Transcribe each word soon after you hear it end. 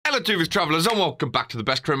Hello TV Travellers and welcome back to the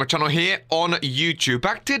best career channel here on YouTube.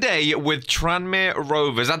 Back today with Tranmere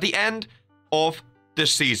Rovers at the end of the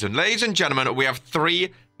season. Ladies and gentlemen, we have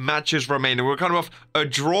 3 matches remaining. We're kind of off a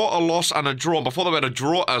draw, a loss, and a draw. Before that, we had a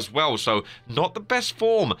draw as well, so not the best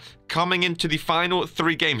form coming into the final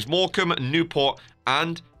 3 games. Morecambe, Newport,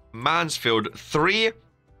 and Mansfield. 3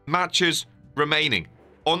 matches remaining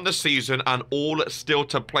on the season and all still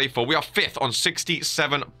to play for. We are 5th on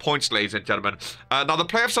 67 points, ladies and gentlemen. Now, the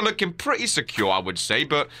playoffs are looking pretty secure, I would say,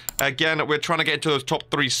 but again, we're trying to get into those top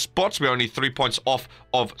 3 spots. We're only 3 points off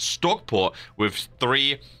of Stockport with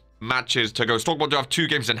 3 matches to go. Stockport do have 2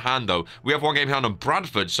 games in hand, though. We have 1 game in hand on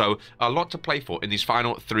Bradford, so a lot to play for in these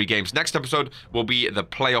final 3 games. Next episode will be the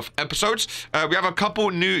playoff episodes. We have a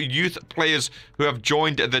couple new youth players who have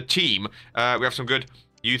joined the team. We have some good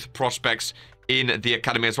youth prospects in the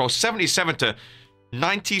academy as well. 77 to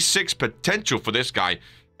 96 potential for this guy.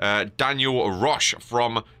 Daniel Roche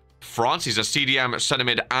from France. He's a CDM, centre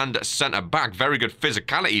mid, and centre back. Very good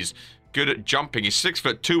physicalities. Good at jumping. He's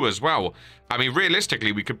 6'2" as well. I mean,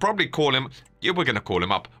 realistically, we could probably call him... Yeah, we're going to call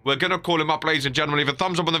him up. We're going to call him up, ladies and gentlemen. Leave a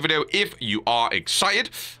thumbs up on the video if you are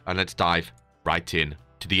excited. And let's dive right in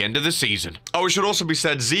to the end of the season. Oh, it should also be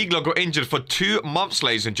said, Ziegler got injured for 2 months,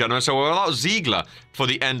 ladies and gentlemen. So we're without Ziegler for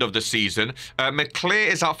the end of the season. McClear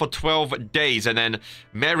is out for 12 days, and then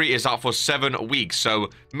Mary is out for 7 weeks.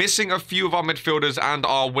 So missing a few of our midfielders and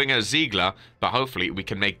our winger Ziegler, but hopefully we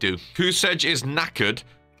can make do. Kusej is knackered,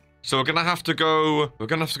 so we're gonna have to go. We're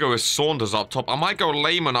gonna have to go with Saunders up top. I might go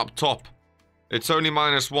Lehman up top. It's only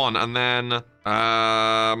 -1, and then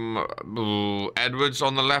Edwards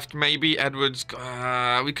on the left, maybe. Edwards,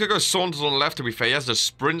 we could go Saunders on the left, to be fair. He has the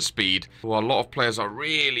sprint speed. Well, a lot of players are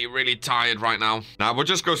really tired right now. Now, we'll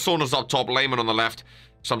just go Saunders up top, Lehman on the left.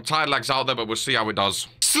 Some tired legs out there, but we'll see how it does.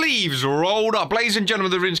 Sleeves rolled up. Ladies and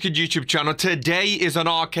gentlemen of the Regentskid YouTube channel, today is an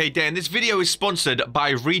arcade day, and this video is sponsored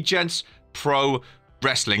by Regents Pro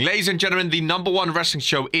Wrestling. Ladies and gentlemen, the #1 wrestling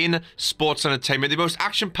show in sports entertainment, the most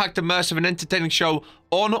action-packed, immersive, and entertaining show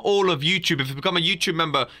on all of YouTube. If you become a YouTube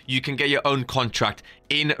member, you can get your own contract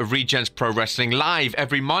in Regents Pro Wrestling live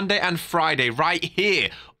every Monday and Friday right here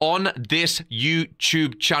on this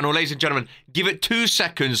YouTube channel. Ladies and gentlemen, give it 2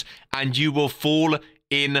 seconds and you will fall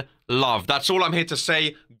in love. That's all I'm here to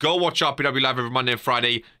say. Go watch RPW live every Monday and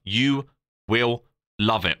Friday. You will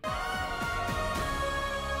love it.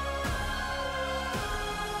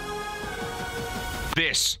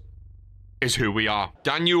 This is who we are.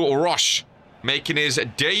 Daniel Roche making his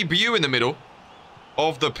debut in the middle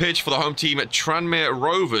of the pitch for the home team at Tranmere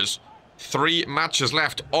Rovers. 3 matches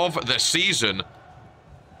left of the season.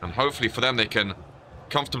 And hopefully for them, they can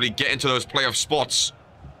comfortably get into those playoff spots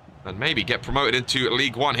and maybe get promoted into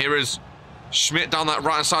League 1. Here is Schmidt down that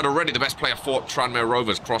right-hand side already. The best player for Tranmere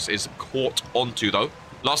Rovers. Cross is caught onto, though.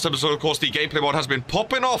 Last episode, of course, the gameplay mod has been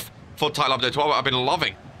popping off for Title Update 12. I've been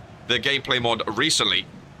loving the gameplay mod recently,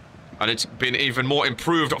 and it's been even more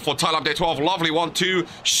improved for Title Update 12. Lovely 1-2.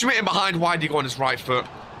 Schmidt in behind. Why did he go on his right foot?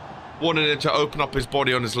 Wanted him to open up his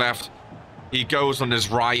body on his left. He goes on his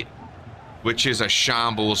right, which is a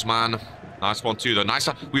shambles, man. Nice 1-2, though. Nice.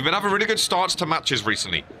 We've been having really good starts to matches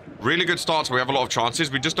recently. Really good starts. We have a lot of chances.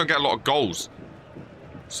 We just don't get a lot of goals.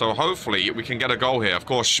 So hopefully we can get a goal here. Of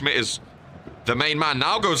course, Schmidt is the main man.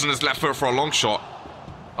 Now goes on his left foot for a long shot.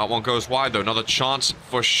 That one goes wide, though. Another chance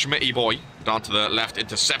for Schmitty boy. Down to the left,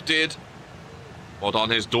 intercepted. Well done,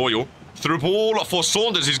 here's Doyle. Through ball for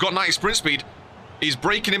Saunders. He's got 90 sprint speed. He's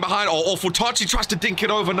breaking in behind. Oh, awful touch. He tries to dink it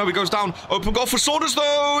over. No, he goes down. Open goal for Saunders,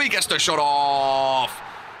 though. He gets the shot off.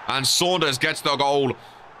 And Saunders gets the goal.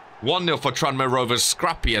 1-0 for Tranmere Rovers.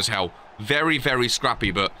 Scrappy as hell. Very scrappy,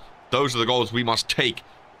 but those are the goals we must take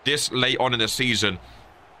this late on in the season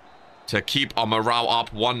to keep our morale up.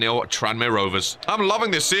 1-0 Tranmere Rovers. I'm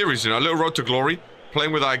loving this series, you know, a little road to glory.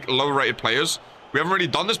 Playing with, like, low-rated players. We haven't really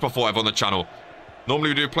done this before ever on the channel. Normally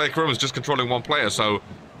we do player careers just controlling 1 player, so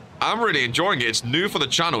I'm really enjoying it. It's new for the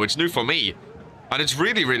channel. It's new for me. And it's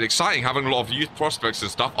really exciting having a lot of youth prospects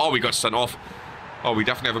and stuff. Oh, we got sent off. Oh, we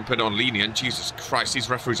definitely haven't put it on lenient. Jesus Christ, these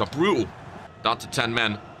referees are brutal. Down to 10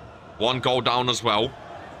 men. 1 goal down as well.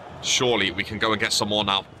 Surely we can go and get some more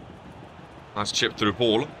now. Nice chip through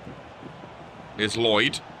ball. Here's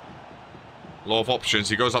Lloyd. A lot of options.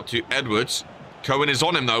 He goes up to Edwards. Cohen is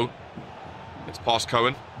on him, though. It's past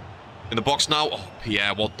Cohen. In the box now. Oh,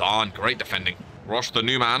 Pierre, well done. Great defending. Roche, the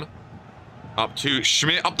new man. Up to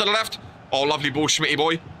Schmidt. Up to the left. Oh, lovely ball, Schmitty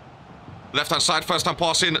boy. Left-hand side, first-time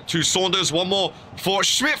pass in to Saunders. 1 more for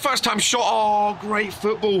Schmidt. First-time shot. Oh, great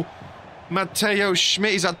football. Matteo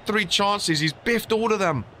Schmidt. He's had 3 chances. He's biffed all of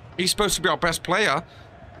them. He's supposed to be our best player.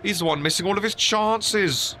 He's the one missing all of his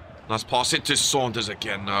chances. Nice pass into Saunders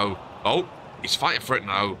again. No. Oh, he's fighting for it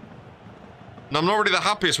now. Now, I'm not really the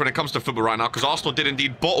happiest when it comes to football right now because Arsenal did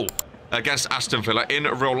indeed bottle against Aston Villa in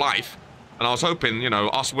real life. And I was hoping, you know,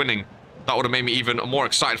 us winning, that would have made me even more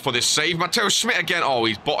excited for this save. Matteo Schmidt again. Oh,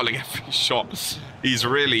 he's bottling every shot. He's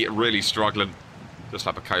really, really struggling. Just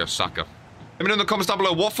like Bukayo Saka. Let me know in the comments down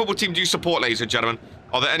below, what football team do you support, ladies and gentlemen?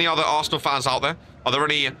 Are there any other Arsenal fans out there? Are there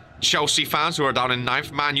any Chelsea fans who are down in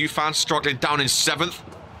 9th? Man U fans struggling down in 7th?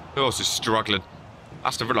 Who else is struggling?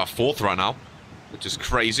 Aston Villa are 4th right now, which is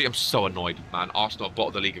crazy. I'm so annoyed, man. Arsenal are bottom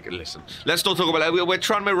of the league. Listen, let's not talk about that. We're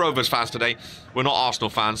Tranmere Rovers fans today. We're not Arsenal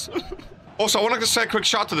fans. Also, I want to say a quick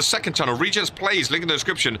shout out to the second channel, Regents Plays, link in the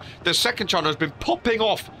description. The second channel has been popping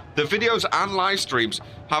off. The videos and live streams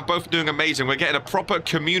have both doing amazing. We're getting a proper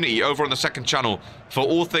community over on the second channel for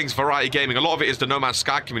all things variety gaming. A lot of it is the No Man's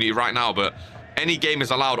Sky community right now, but any game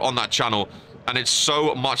is allowed on that channel. And it's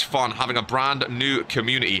so much fun having a brand new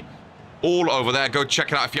community all over there. Go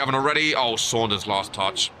check it out if you haven't already. Oh, Saunders' last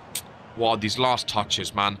touch. Wow, these last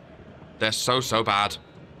touches, man. They're so bad.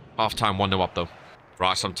 Half-time 1-0 up, though.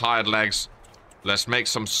 Right, some tired legs. Let's make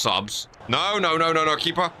some subs. No,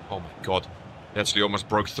 keeper. Oh, my God. He actually almost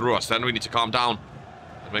broke through us. Then we need to calm down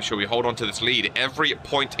and make sure we hold on to this lead. Every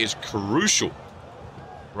point is crucial.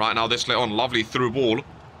 Right now, this little lovely through ball.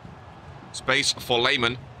 Space for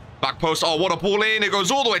Lehmann. Back post. Oh, what a ball in. It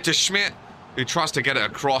goes all the way to Schmidt, who tries to get it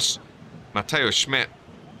across. Matteo Schmidt.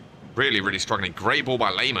 Really, really struggling. Great ball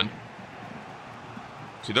by Lehmann.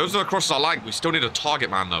 See, those are the crosses I like. We still need a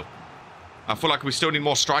target man, though. I feel like we still need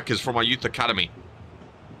more strikers from our youth academy.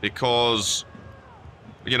 Because,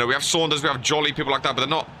 you know, we have Saunders, we have Jolly, people like that, but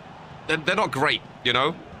they're not great, you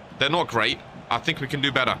know? They're not great. I think we can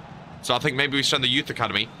do better. So I think maybe we send the youth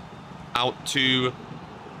academy out to...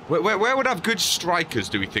 Where would have good strikers,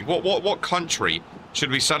 do we think? What country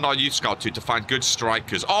should we send our youth scout to find good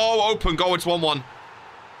strikers? Oh, open goal, it's 1-1.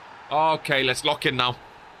 Okay, let's lock in now.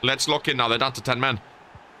 Let's lock in now. They're down to 10 men.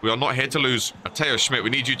 We are not here to lose. Matteo Schmidt, we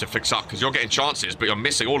need you to fix up because you're getting chances, but you're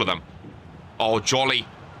missing all of them. Oh, Jolly.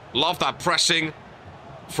 Love that pressing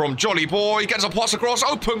from Jolly Boy. Gets a pass across.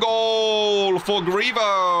 Open goal for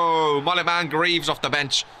Grievo. Mullet man Greaves off the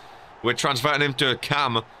bench. We're transferring him to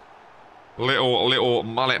Cam. Little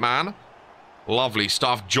mullet man. Lovely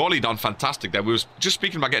stuff. Jolly done fantastic there. We was just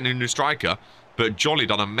speaking about getting a new striker, but Jolly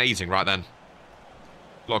done amazing right then.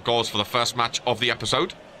 A lot of goals for the first match of the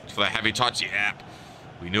episode. For the heavy touch. Yep.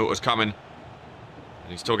 We knew it was coming.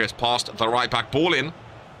 And he still gets past the right back. Ball in.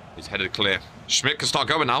 He's headed clear. Schmidt can start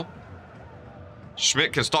going now.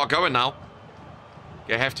 Schmidt can start going now.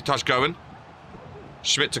 Get a hefty touch going.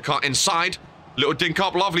 Schmidt to cut inside. Little dink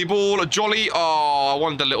up. Lovely ball. Jolly. Oh, I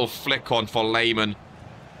wanted a little flick on for Lehmann.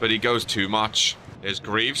 But he goes too much. There's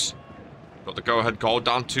Greaves. Got the go-ahead goal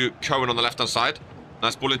down to Cohen on the left-hand side.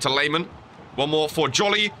 Nice ball into Lehmann. One more for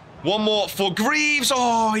Jolly. One more for Greaves.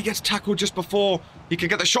 Oh, he gets tackled just before he can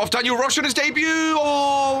get the shot off. Daniel Rush on his debut.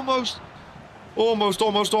 Oh, almost.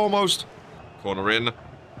 Corner in.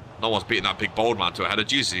 No one's beating that big bold man to a header.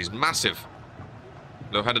 Jesus, he's massive.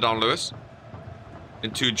 Little header down Lewis.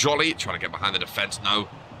 Into Jolly. Trying to get behind the defense. No.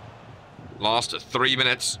 Last 3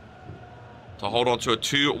 minutes to hold on to a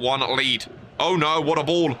 2-1 lead. Oh, no. What a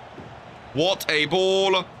ball. What a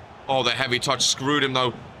ball. Oh, the heavy touch screwed him,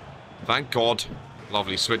 though. Thank God.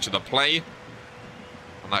 Lovely switch of the play.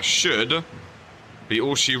 And that should be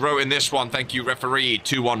all she wrote in this one. Thank you, referee.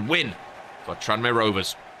 2-1 win for Tranmere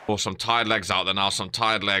Rovers. Oh, some tired legs out there now. Some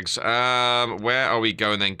tired legs. Where are we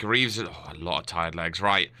going then? Greaves. Oh, a lot of tired legs.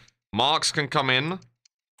 Right. Marks can come in.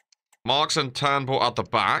 Marks and Turnbull at the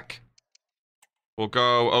back. We'll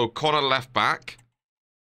go O'Connor left back.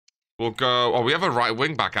 We'll go... Oh, we have a right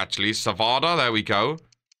wing back, actually. Savada. There we go.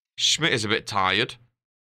 Schmidt is a bit tired.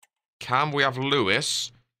 Cam, we have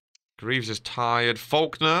Lewis. Greaves is tired.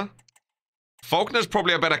 Faulkner. Faulkner's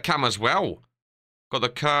probably a better Cam as well. Got the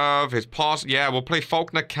curve, his pass. Yeah, we'll play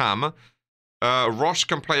Faulkner Cam. Roche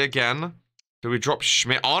can play again. Do we drop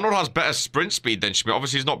Schmidt? Arnold has better sprint speed than Schmidt.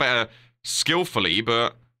 Obviously, he's not better skillfully,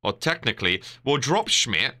 but... Or technically. We'll drop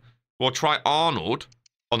Schmidt. We'll try Arnold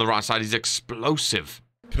on the right side. He's explosive.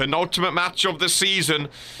 Penultimate match of the season.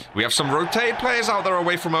 We have some rotated players out there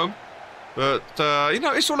away from home. But, you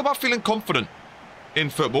know, it's all about feeling confident in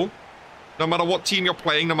football. No matter what team you're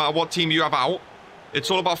playing, no matter what team you have out, it's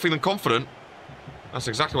all about feeling confident. That's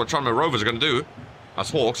exactly what Tranmere Rovers are going to do. As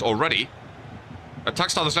Hawks already.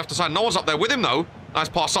 Attacks down this left side. No one's up there with him, though. Nice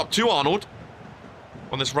pass up to Arnold.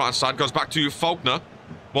 On this right side, goes back to Faulkner.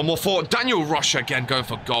 One more for Daniel Rush again, going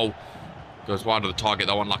for goal. Goes wide of the target,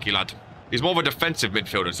 though, unlucky lad. He's more of a defensive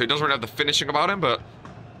midfielder, so he doesn't really have the finishing about him, but...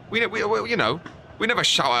 you know, we never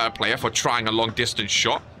shout at a player for trying a long-distance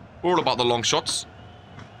shot. We're all about the long shots.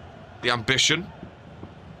 The ambition.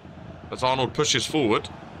 As Arnold pushes forward.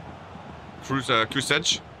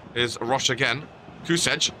 Kusej is Rush again.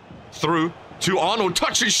 Kusej through to Arnold.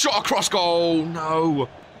 Touching shot across goal. No.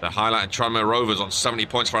 They're highlighting Tranmere Rovers on 70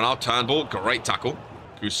 points right now. Turnbull. Great tackle.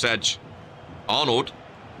 Kusej. Arnold.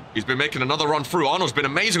 He's been making another run through. Arnold's been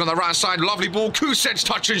amazing on the right side. Lovely ball. Kusej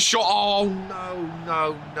touching shot. Oh,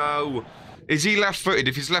 no. Is he left-footed?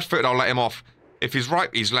 If he's left-footed, I'll let him off. If he's right,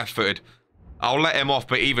 he's left-footed. I'll let him off,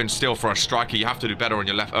 but even still, for a striker, you have to do better on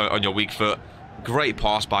your on your weak foot. Great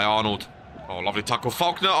pass by Arnold. Oh, lovely tackle.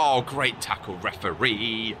 Faulkner. Oh, great tackle,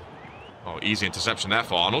 referee. Oh, easy interception there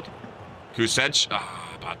for Arnold. Kusej.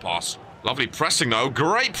 Ah, bad pass. Lovely pressing, though.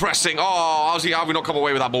 Great pressing. Oh, how have we not come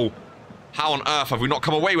away with that ball? How on earth have we not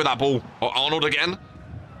come away with that ball? Oh, Arnold again.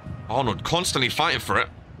 Arnold constantly fighting for it.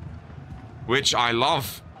 Which I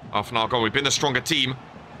love. Half an hour gone. We've been the stronger team.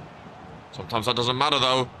 Sometimes that doesn't matter,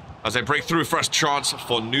 though. As they break through, first chance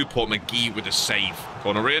for Newport. McGee with a save.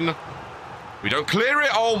 Corner in. We don't clear it.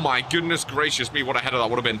 Oh, my goodness gracious me. What a header that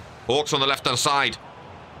would have been. Hawks on the left-hand side.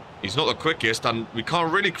 He's not the quickest, and we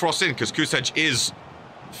can't really cross in because Kusej is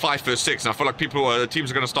 5'6", and I feel like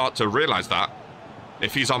teams are going to start to realise that.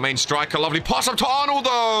 If he's our main striker. Lovely pass up to Arnold,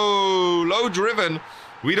 though. Low driven.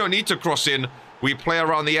 We don't need to cross in. We play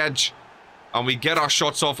around the edge. And we get our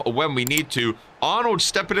shots off when we need to. Arnold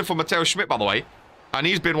stepping in for Matteo Schmidt, by the way. And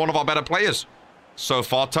he's been one of our better players so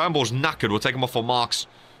far. Turnbull's knackered. We'll take him off for marks.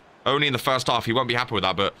 Only in the first half. He won't be happy with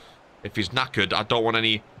that. But if he's knackered, I don't want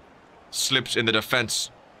any slips in the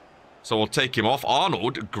defence. So we'll take him off.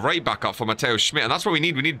 Arnold, great backup for Matteo Schmidt. And that's what we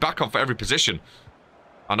need. We need backup for every position.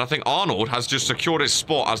 And I think Arnold has just secured his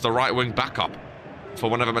spot as the right-wing backup for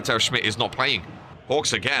whenever Matteo Schmidt is not playing.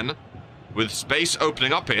 Hawks again, with space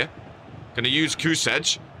opening up here. Going to use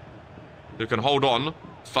Kusej, who can hold on.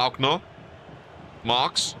 Faulkner.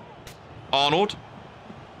 Marks. Arnold.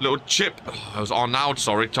 Little chip. Oh, it was Arnold,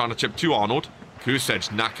 sorry. Trying to chip to Arnold. Kusej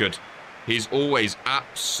knackered. He's always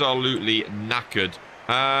absolutely knackered.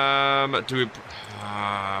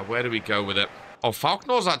 Where do we go with it? Oh,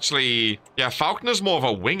 Faulkner's actually... Yeah, Faulkner's more of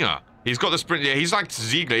a winger. He's got the sprint. Yeah, he's like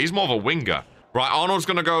Ziegler. He's more of a winger. Right, Arnold's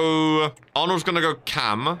going to go... Arnold's going to go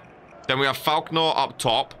cam. Then we have Faulkner up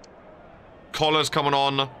top. Collar's coming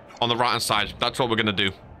on the right-hand side. That's what we're going to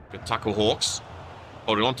do. Good tackle, Hawks.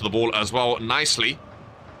 Holding on to the ball as well nicely.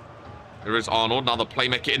 There is Arnold. Now the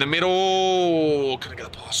playmaker in the middle. Gonna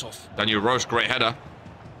get the pass off. Daniel Roche, great header.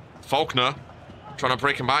 Faulkner trying to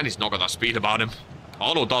break him behind. He's not got that speed about him.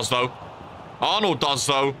 Arnold does, though. Arnold does,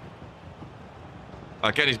 though.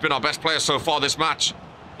 Again, he's been our best player so far this match.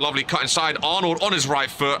 Lovely cut inside. Arnold on his right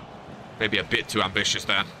foot. Maybe a bit too ambitious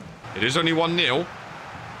there. It is only 1-0.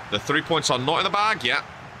 The 3 points are not in the bag yet.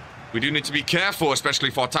 We do need to be careful,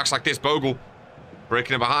 especially for attacks like this. Bogle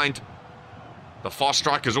breaking in behind. The fast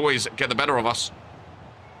strikers always get the better of us.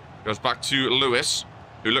 Goes back to Lewis,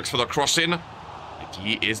 who looks for the cross in.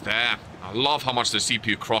 He is there. I love how much the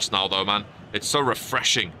CPU cross now, though, man. It's so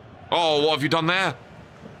refreshing. Oh, what have you done there?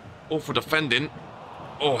 Awful defending.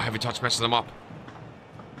 Oh, heavy touch messing them up.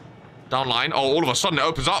 Down line. Oh, all of a sudden it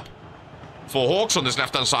opens up for Hawks on this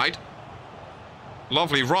left-hand side.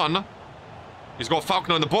 Lovely run. He's got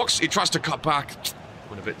Faulkner in the box. He tries to cut back.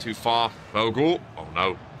 Went a bit too far. Bogle. Oh,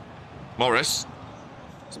 no. Morris.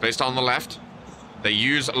 Space down the left. They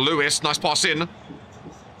use Lewis. Nice pass in.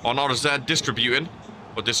 Arnold is there distributing.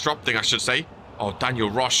 Or disrupting, I should say. Oh, Daniel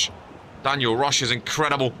Rush. Daniel Rush is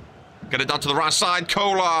incredible. Get it down to the right side.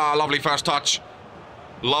 Kola. Lovely first touch.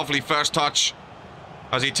 Lovely first touch.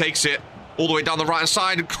 As he takes it all the way down the right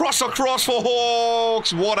side. Cross across for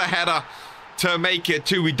Hawks. What a header to make it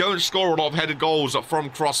too. We don't score a lot of headed goals from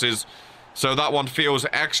crosses. So that one feels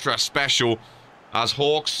extra special as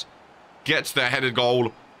Hawks gets their headed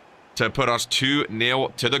goal to put us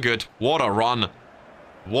 2-0 to the good. What a run.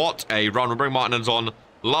 What a run. We'll bring Martinez on.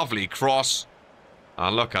 Lovely cross.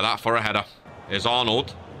 And look at that for a header. Here's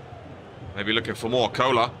Arnold. Maybe looking for more.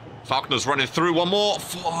 Kola. Faulkner's running through. One more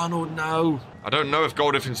for Arnold. No. I don't know if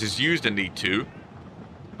goal difference is used in League 2.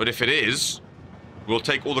 But if it is, we'll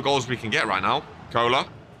take all the goals we can get right now. Kola.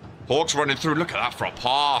 Hawks running through. Look at that for a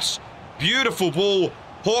pass. Beautiful ball.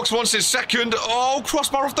 Hawks wants his second. Oh,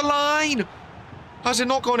 crossbar off the line. Has it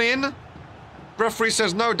not gone in? Referee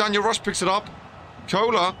says no. Daniel Rush picks it up.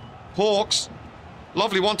 Kola. Hawks.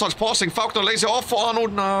 Lovely one-touch passing. Faulkner lays it off for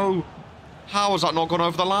Arnold. No. How has that not gone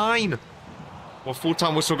over the line? Well,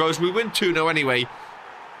 full-time whistle goes. We win 2-0 anyway.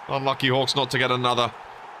 Unlucky Hawks not to get another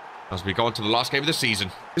as we go into the last game of the season.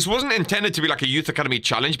 This wasn't intended to be like a Youth Academy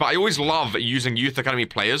challenge, but I always love using Youth Academy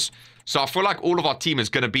players. So I feel like all of our team is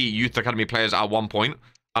going to be Youth Academy players at one point.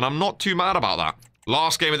 And I'm not too mad about that.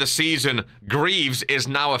 Last game of the season. Greaves is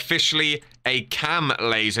now officially a cam,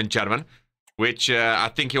 ladies and gentlemen. Which I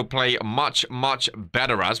think he'll play much, much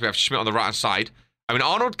better as. We have Schmidt on the right-hand side. I mean,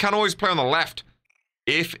 Arnold can always play on the left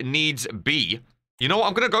if needs be. You know what?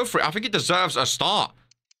 I'm going to go for it. I think he deserves a start.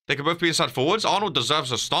 They can both be inside forwards. Arnold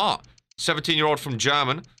deserves a start. 17-year-old from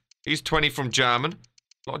German. He's 20 from German.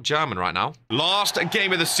 A lot of German right now. Last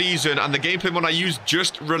game of the season, and the gameplay mod I used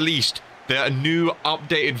just released their new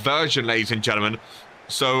updated version, ladies and gentlemen.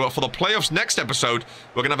 So for the playoffs next episode,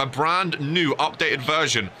 we're going to have a brand new updated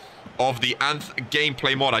version of the Anth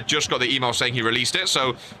gameplay mod. I just got the email saying he released it,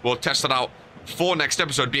 so we'll test it out for next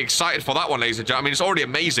episode. Be excited for that one, ladies and gentlemen. I mean, it's already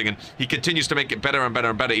amazing, and he continues to make it better and better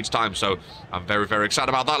and better each time, so I'm very, very excited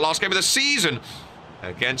about that. Last game of the season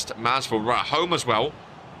against Mansfield. We're at home as well.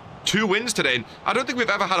 2 wins today, and I don't think we've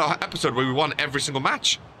ever had an episode where we won every single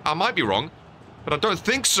match. I might be wrong, but I don't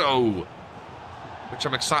think so, which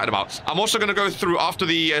I'm excited about. I'm also going to go through, after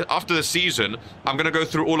the season, I'm going to go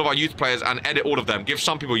through all of our youth players and edit all of them. Give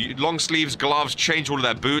some people long sleeves, gloves, change all of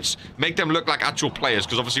their boots, make them look like actual players,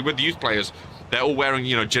 because obviously with the youth players, they're all wearing,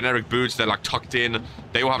 you know, generic boots. They're like tucked in.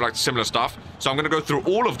 They all have like similar stuff. So I'm going to go through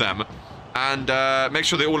all of them and make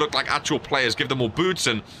sure they all look like actual players. Give them all boots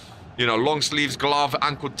and, you know, long sleeves, glove,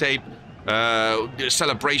 ankle tape,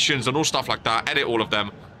 celebrations and all stuff like that. Edit all of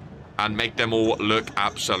them and make them all look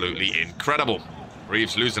absolutely incredible.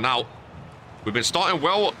 Reeves losing out. We've been starting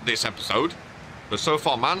well this episode, but so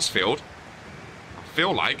far Mansfield, I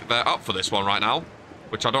feel like they're up for this one right now,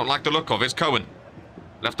 which I don't like the look of. Is Cohen.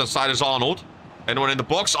 Left-hand side is Arnold. Anyone in the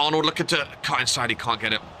box? Arnold looking to cut inside. He can't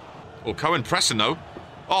get it. Oh, Cohen pressing though.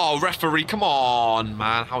 Oh, referee, come on,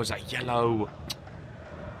 man. How is that yellow?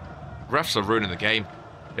 Refs are ruining the game,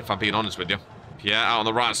 if I'm being honest with you. Pierre out on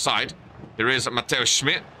the right side. Here is Mateo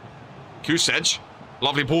Schmidt. Kusej.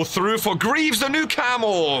 Lovely ball through for Greaves, the new cam.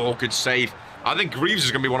 Oh, good save. I think Greaves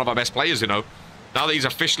is going to be one of our best players, you know. Now that he's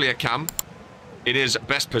officially a cam in his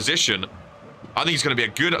best position, I think he's going to be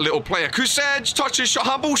a good little player. Kusej touches shot.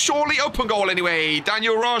 Humble, surely. Open goal anyway.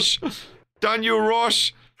 Daniel Roche. Daniel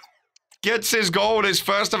Roche gets his goal, his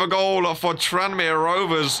first ever goal for Tranmere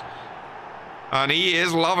Rovers. And he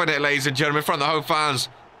is loving it, ladies and gentlemen, in front of the home fans.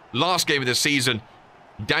 Last game of the season.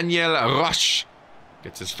 Daniel Roche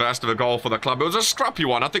gets his first ever goal for the club. It was a scrappy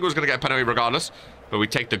one. I think it was going to get a penalty regardless. But we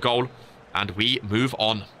take the goal and we move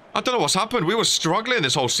on. I don't know what's happened. We were struggling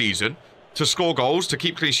this whole season to score goals, to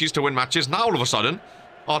keep clean sheets, to win matches. Now all of a sudden,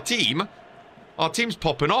 our team's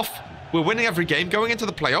popping off. We're winning every game, going into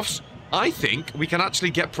the playoffs. I think we can actually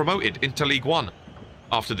get promoted into League One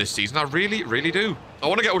after this season. I really, really do. I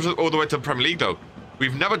want to get all the way to the Premier League, though.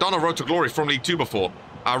 We've never done a road to glory from League 2 before.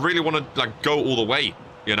 I really want to, like, go all the way.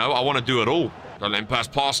 You know, I want to do it all. Don't let him pass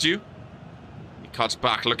past you. He cuts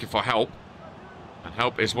back looking for help. And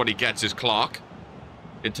help is what he gets, is Clark.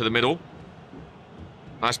 Into the middle.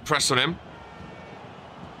 Nice press on him.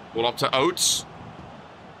 Ball up to Oates.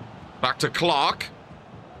 Back to Clark.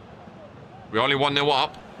 We're only 1-0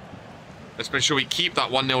 up. Let's make sure we keep that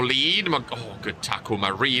 1-0 lead. Oh, good tackle,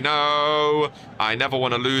 Marino. I never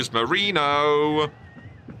want to lose Marino.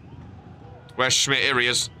 Where's Schmidt? Here he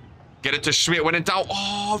is. Get it to Schmidt when in doubt.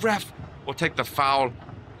 Oh, ref. We'll take the foul.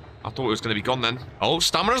 I thought it was going to be gone then. Oh,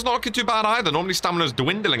 stamina's not looking too bad either. Normally stamina's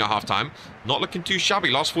dwindling at halftime. Not looking too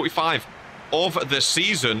shabby. Last 45 of the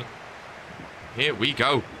season. Here we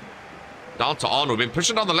go. Down to Arnold. Been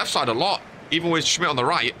pushing down the left side a lot, even with Schmidt on the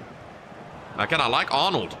right. Again, I like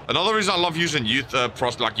Arnold. Another reason I love using youth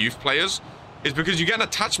players is because you get an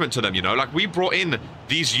attachment to them, you know? Like, we brought in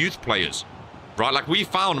these youth players, right? Like, we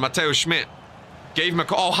found Mateo Schmidt. Gave him a...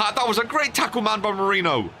 Oh, that was a great tackle, man, by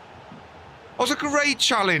Marino. That was a great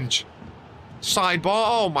challenge. Sidebar.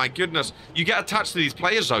 Oh, my goodness. You get attached to these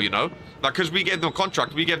players, though, you know? Like, because we gave them a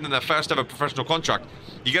contract. We gave them their first ever professional contract.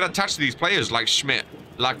 You get attached to these players like Schmidt,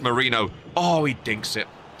 like Marino. Oh, he dinks it.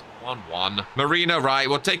 1-1. Marino, right.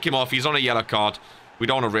 We'll take him off. He's on a yellow card. We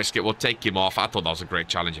don't want to risk it. We'll take him off. I thought that was a great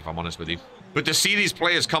challenge, if I'm honest with you. But to see these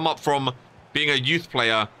players come up from being a youth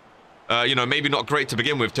player, you know, maybe not great to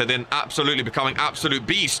begin with, to then absolutely becoming absolute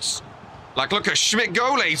beasts. Like, look at Schmidt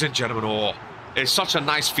go, ladies and gentlemen. Oh, it's such a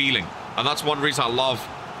nice feeling. And that's one reason I love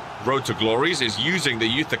Road to Glories, is using the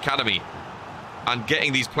youth academy and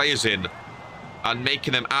getting these players in and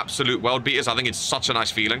making them absolute world beaters. I think it's such a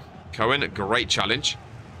nice feeling. Cohen, great challenge.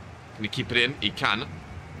 Can he keep it in? He can.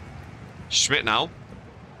 Schmidt now.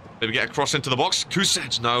 Maybe get across into the box.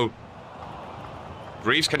 Kusej, no.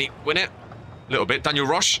 Greaves, can he win it? A little bit. Daniel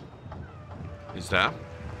Roche is there.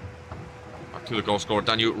 Back to the goal scorer,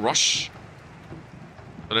 Daniel Roche.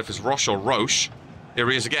 I don't know if it's Roche or Roche. Here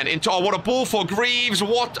he is again. Into, oh, what a ball for Greaves.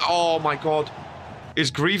 What? Oh, my God. Is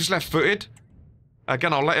Greaves left-footed?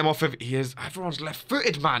 Again, I'll let him off if he is. Everyone's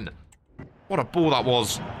left-footed, man. What a ball that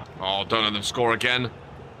was. Oh, don't let them score again.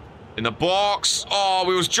 In the box. Oh,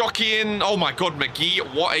 we was jockeying. Oh, my God, McGee.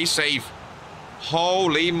 What a save.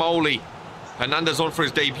 Holy moly. Hernandez on for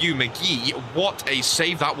his debut. McGee, what a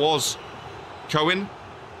save that was. Cohen.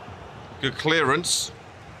 Good clearance.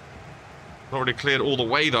 Not really cleared all the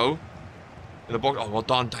way, though. In the box. Oh, well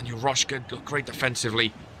done. Daniel Rush. Good. Great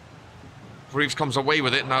defensively. Reeves comes away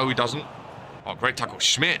with it. No, he doesn't. Oh, great tackle.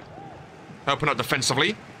 Schmidt. Helping out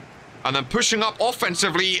defensively. And then pushing up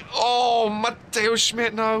offensively. Oh, Mateo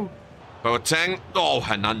Schmidt, no. Boateng. Oh,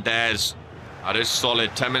 Hernandez. That is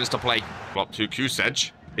solid. 10 minutes to play. Got to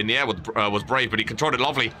Kusej. In the air was brave, but he controlled it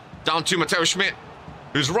lovely. Down to Mateo Schmidt,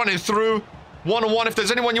 who's running through. One-on-one. If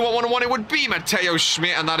there's anyone you want one-on-one, it would be Mateo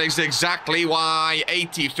Schmidt. And that is exactly why.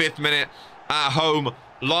 85th minute at home.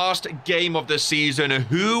 Last game of the season.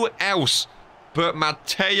 Who else but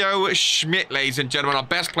Mateo Schmidt, ladies and gentlemen, our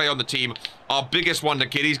best player on the team, our biggest wonder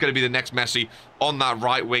kid. He's going to be the next Messi on that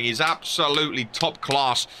right wing. He's absolutely top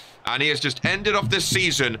class, and he has just ended off this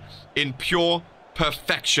season in pure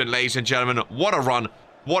perfection, ladies and gentlemen. What a run,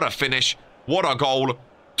 what a finish, what a goal.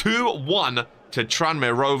 2-1 to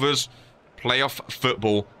Tranmere Rovers. Playoff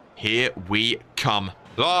football, here we come.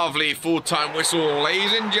 Lovely full-time whistle,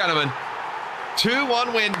 ladies and gentlemen.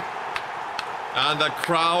 2-1 win, and the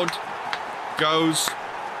crowd goes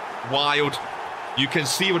wild. You can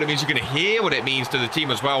see what it means. You can hear what it means to the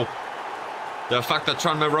team as well. The fact that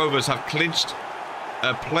Tranmere Rovers have clinched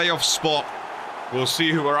a playoff spot. We'll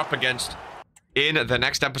see who we're up against in the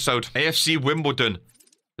next episode. AFC Wimbledon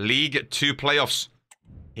League 2 playoffs.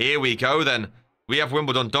 Here we go then. We have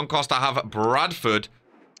Wimbledon. Doncaster have Bradford.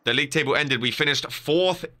 The league table ended. We finished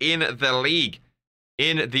 4th in the league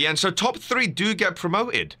in the end. So top 3 do get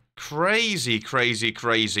promoted. Crazy, crazy,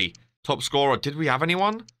 crazy. Top scorer, did we have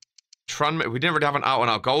anyone? We didn't really have an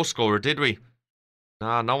out-and-out goal scorer, did we?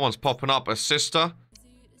 Nah, no one's popping up. Assister.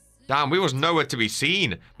 Damn, we was nowhere to be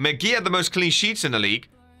seen. McGee had the most clean sheets in the league.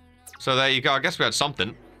 So there you go. I guess we had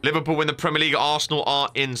something. Liverpool win the Premier League. Arsenal are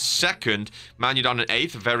in 2nd. Man U down in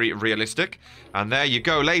 8th. Very realistic. And there you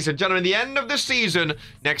go, ladies and gentlemen. The end of the season.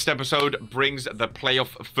 Next episode brings the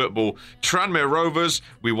playoff football. Tranmere Rovers.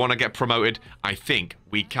 We want to get promoted. I think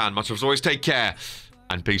we can. Much as always, take care.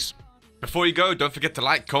 And peace. Before you go, don't forget to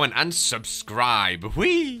like, comment, and subscribe.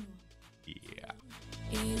 Whee! Yeah.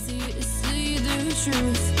 Easy to see the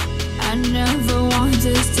truth. I never want